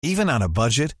Even on a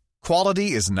budget,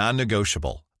 quality is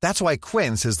non-negotiable. That's why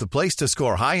Quince is the place to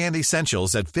score high-end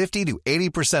essentials at 50 to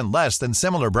 80% less than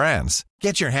similar brands.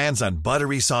 Get your hands on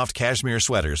buttery soft cashmere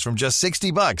sweaters from just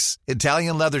 $60,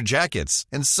 Italian leather jackets,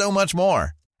 and so much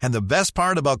more. And the best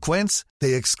part about Quince,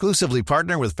 they exclusively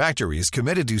partner with factories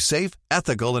committed to safe,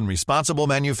 ethical, and responsible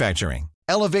manufacturing.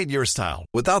 Elevate your style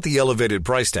without the elevated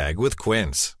price tag with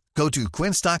Quince. Go to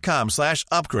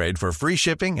quince.com/upgrade for free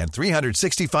shipping and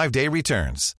 365-day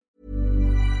returns.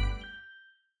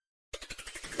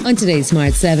 On today's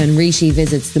Smart 7, Rishi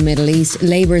visits the Middle East,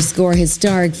 Labour score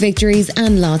historic victories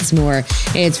and lots more.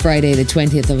 It's Friday the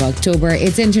 20th of October.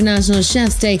 It's International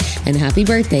Chef's Day and happy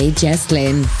birthday, Jess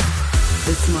Lynn.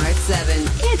 The Smart 7.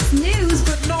 It's news,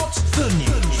 but not the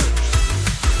news.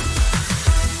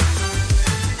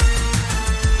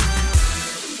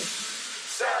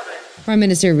 Prime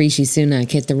Minister Rishi Sunak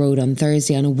hit the road on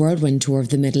Thursday on a whirlwind tour of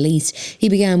the Middle East. He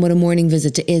began with a morning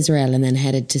visit to Israel and then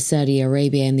headed to Saudi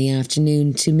Arabia in the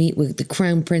afternoon to meet with the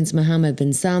Crown Prince Mohammed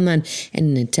bin Salman in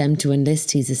an attempt to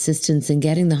enlist his assistance in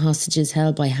getting the hostages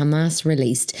held by Hamas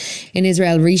released. In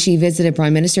Israel, Rishi visited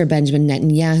Prime Minister Benjamin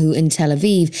Netanyahu in Tel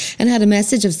Aviv and had a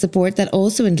message of support that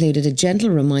also included a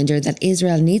gentle reminder that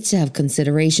Israel needs to have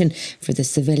consideration for the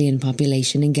civilian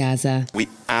population in Gaza. We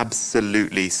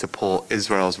absolutely support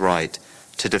Israel's right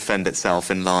to defend itself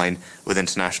in line with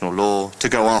international law, to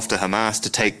go after Hamas, to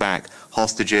take back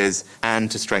hostages,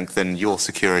 and to strengthen your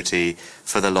security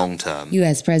for the long term.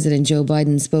 US President Joe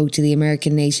Biden spoke to the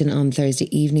American nation on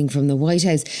Thursday evening from the White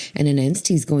House and announced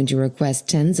he's going to request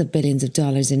tens of billions of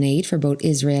dollars in aid for both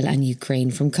Israel and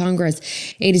Ukraine from Congress.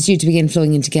 Aid is due to begin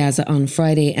flowing into Gaza on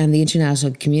Friday, and the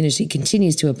international community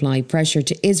continues to apply pressure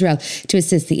to Israel to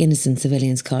assist the innocent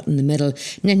civilians caught in the middle.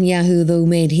 Netanyahu, though,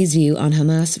 made his view on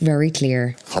Hamas very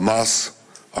clear. Hamas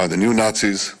are the new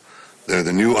Nazis, they're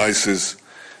the new ISIS,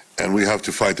 and we have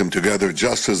to fight them together,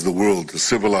 just as the world, the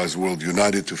civilized world,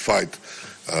 united to fight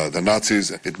the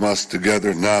Nazis. It must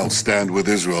together now stand with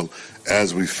Israel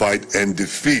as we fight and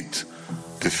defeat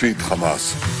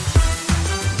Hamas.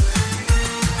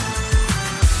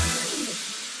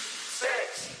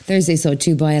 Thursday saw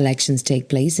two by-elections take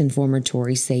place in former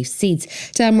Tory safe seats.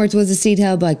 Tamworth was a seat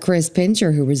held by Chris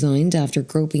Pincher, who resigned after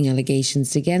groping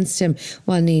allegations against him,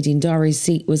 while Nadine Dorry's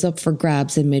seat was up for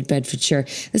grabs in mid-Bedfordshire.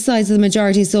 The size of the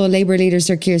majority saw Labour leader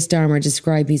Sir Keir Starmer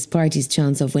describe his party's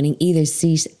chance of winning either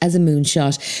seat as a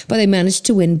moonshot, but they managed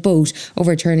to win both,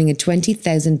 overturning a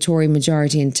 20,000 Tory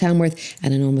majority in Tamworth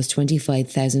and an almost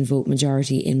 25,000 vote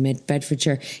majority in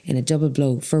mid-Bedfordshire in a double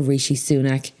blow for Rishi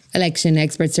Sunak. Election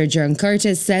expert Sir John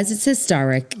Curtis says it's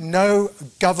historic. No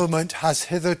government has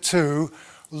hitherto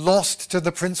lost to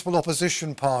the principal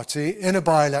opposition party in a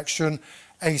by-election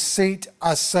a seat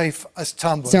as safe as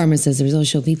Tamworth. Starmer says the results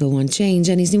show people want change,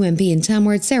 and his new MP in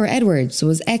Tamworth, Sarah Edwards,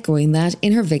 was echoing that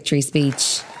in her victory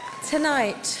speech.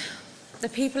 Tonight, the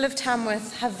people of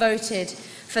Tamworth have voted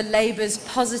for Labour's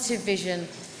positive vision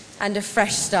and a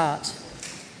fresh start.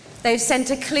 They've sent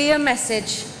a clear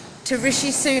message to Rishi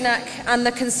Sunak and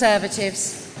the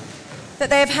Conservatives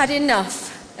that they have had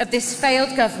enough of this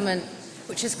failed government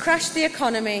which has crashed the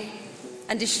economy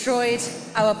and destroyed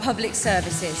our public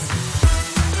services.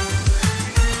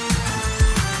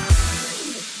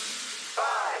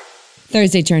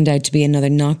 Thursday turned out to be another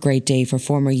not great day for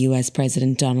former US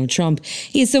President Donald Trump.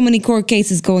 He has so many court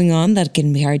cases going on that it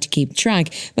can be hard to keep track,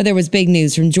 but there was big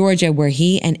news from Georgia where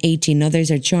he and 18 others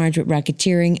are charged with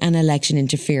racketeering and election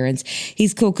interference.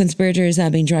 His co-conspirators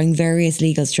have been trying various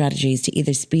legal strategies to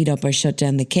either speed up or shut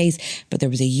down the case, but there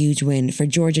was a huge win for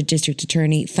Georgia District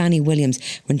Attorney Fannie Williams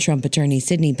when Trump Attorney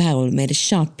Sydney Powell made a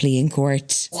shock plea in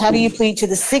court. How do you plead to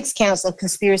the 6 counts of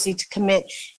conspiracy to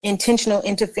commit intentional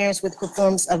interference with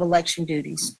performance of election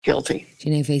duties? Guilty. She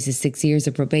now faces 6 years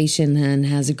of probation and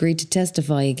has agreed to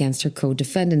testify against her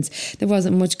co-defendants. There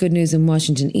wasn't much good news in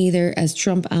Washington either, as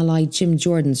Trump ally Jim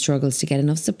Jordan struggles to get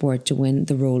enough support to win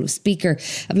the role of Speaker.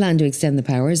 A plan to extend the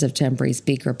powers of temporary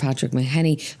Speaker Patrick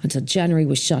Mahoney until January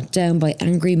was shot down by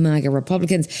angry MAGA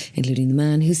Republicans, including the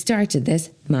man who started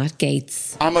this, Matt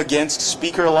Gaetz. I'm against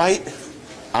Speaker Light.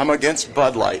 I'm against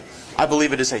Bud Light. I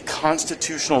believe it is a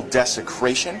constitutional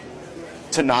desecration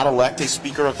to not elect a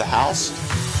Speaker of the House.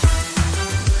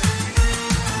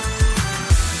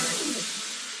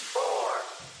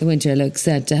 The winter looks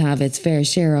set to have its fair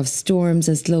share of storms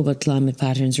as global climate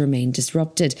patterns remain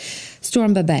disrupted.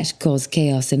 Storm Babet caused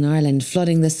chaos in Ireland,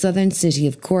 flooding the southern city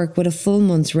of Cork with a full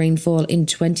month's rainfall in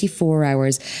 24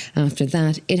 hours. After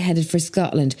that, it headed for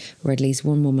Scotland, where at least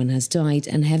one woman has died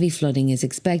and heavy flooding is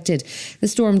expected. The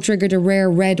storm triggered a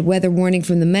rare red weather warning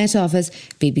from the Met Office.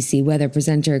 BBC weather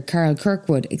presenter Carol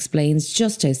Kirkwood explains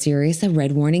just how serious a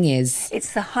red warning is.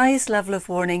 It's the highest level of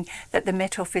warning that the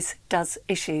Met Office does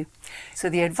issue. So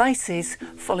the advice is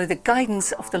follow the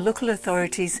guidance of the local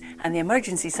authorities and the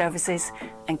emergency services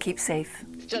and keep safe.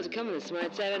 Still to come in the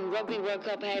Smart 7, Rugby World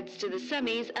Cup heads to the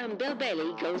semis and Bill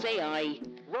Bailey goes AI.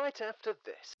 Right after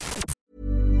this.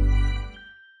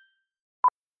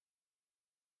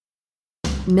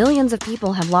 Millions of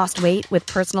people have lost weight with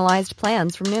personalized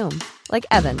plans from Noom. Like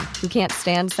Evan, who can't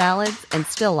stand salads and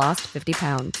still lost 50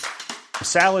 pounds.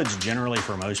 Salads generally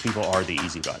for most people are the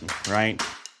easy button, right?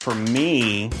 For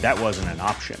me, that wasn't an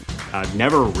option. I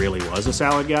never really was a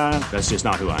salad guy. That's just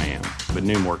not who I am. But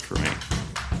Noom worked for me.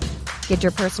 Get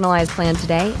your personalized plan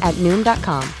today at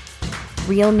Noom.com.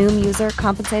 Real Noom user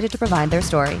compensated to provide their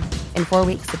story. In 4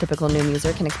 weeks, the typical Noom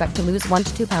user can expect to lose 1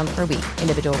 to 2 pounds per week.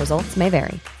 Individual results may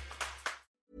vary.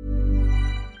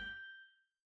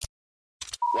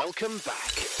 Welcome back.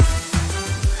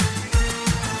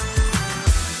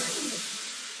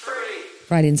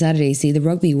 Friday and Saturday see the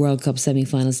Rugby World Cup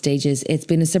semi-final stages. It's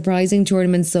been a surprising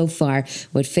tournament so far,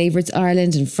 with favourites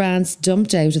Ireland and France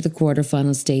dumped out of the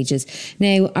quarter-final stages.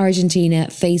 Now, Argentina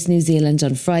face New Zealand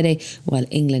on Friday, while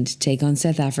England take on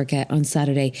South Africa on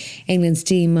Saturday. England's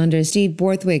team under Steve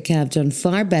Borthwick have done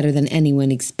far better than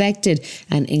anyone expected,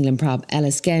 and England prop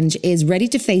Ellis Genge is ready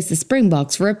to face the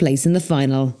Springboks for a place in the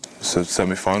final. It's a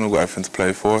semi-final, got everything to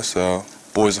play for, so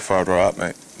boys are fired right up,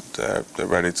 mate. They're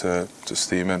ready to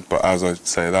steam in, but as I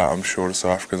say that, I'm sure the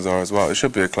South Africans are as well. It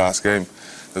should be a class game.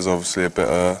 There's obviously a bit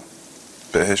of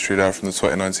history there from the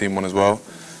 2019 one as well,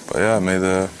 but yeah, may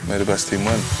the best team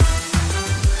win.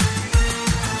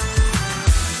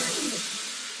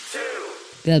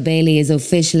 Bill Bailey is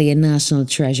officially a national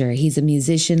treasure. He's a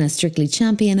musician, a Strictly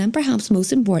champion, and perhaps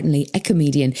most importantly, a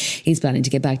comedian. He's planning to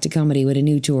get back to comedy with a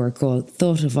new tour called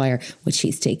Thought of Fire, which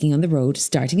he's taking on the road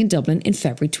starting in Dublin in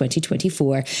February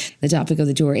 2024. The topic of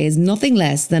the tour is nothing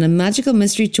less than a magical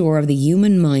mystery tour of the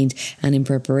human mind, and in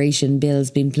preparation, Bill's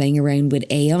been playing around with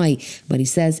AI, but he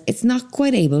says it's not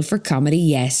quite able for comedy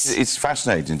yet. It's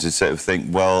fascinating to sort of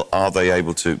think, well, are they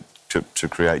able to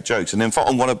create jokes? And in fact,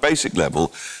 on a basic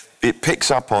level, it picks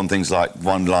up on things like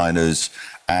one-liners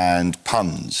and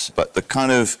puns, but the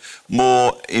kind of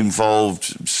more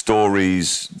involved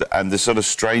stories and the sort of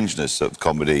strangeness of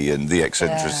comedy and the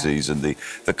eccentricities and the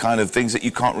kind of things that you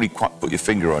can't really quite put your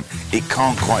finger on, it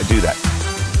can't quite do that.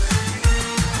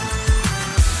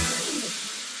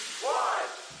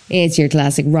 It's your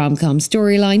classic rom-com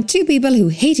storyline. Two people who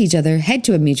hate each other head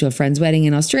to a mutual friend's wedding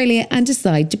in Australia and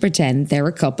decide to pretend they're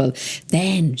a couple.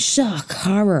 Then, shock,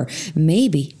 horror.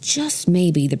 Maybe, just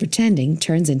maybe, the pretending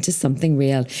turns into something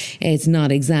real. It's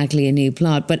not exactly a new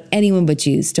plot, but Anyone But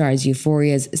You stars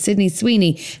Euphoria's Sydney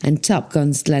Sweeney and Top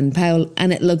Gun's Glenn Powell,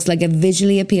 and it looks like a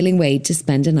visually appealing way to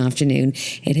spend an afternoon.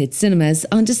 It hits cinemas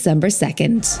on December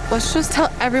 2nd. Let's just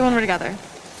tell everyone we're together.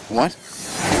 What?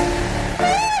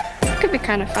 Could be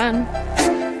kind of fun.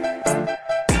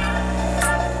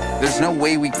 There's no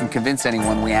way we can convince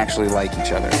anyone we actually like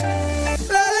each other.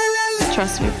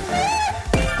 Trust me.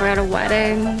 We're at a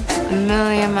wedding, a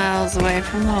million miles away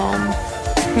from home.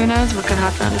 Who knows what could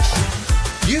happen?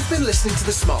 You've been listening to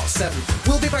The Smart 7.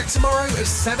 We'll be back tomorrow at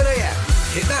 7 a.m.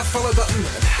 Hit that follow button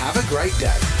and have a great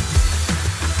day.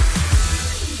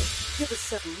 Give us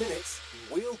 7 minutes and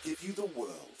we'll give you the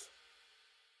world.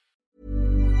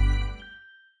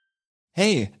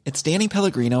 Hey, it's Danny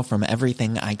Pellegrino from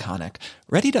Everything Iconic.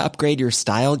 Ready to upgrade your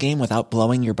style game without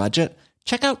blowing your budget?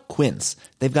 Check out Quince.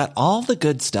 They've got all the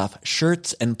good stuff,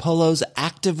 shirts and polos,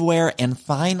 activewear, and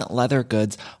fine leather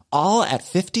goods, all at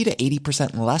 50 to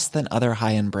 80% less than other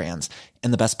high-end brands.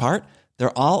 And the best part?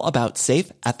 They're all about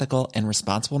safe, ethical, and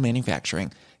responsible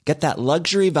manufacturing. Get that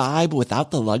luxury vibe without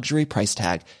the luxury price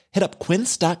tag. Hit up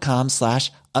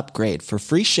quince.com/upgrade for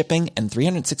free shipping and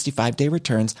 365-day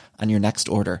returns on your next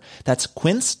order. That's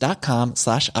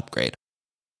quince.com/upgrade.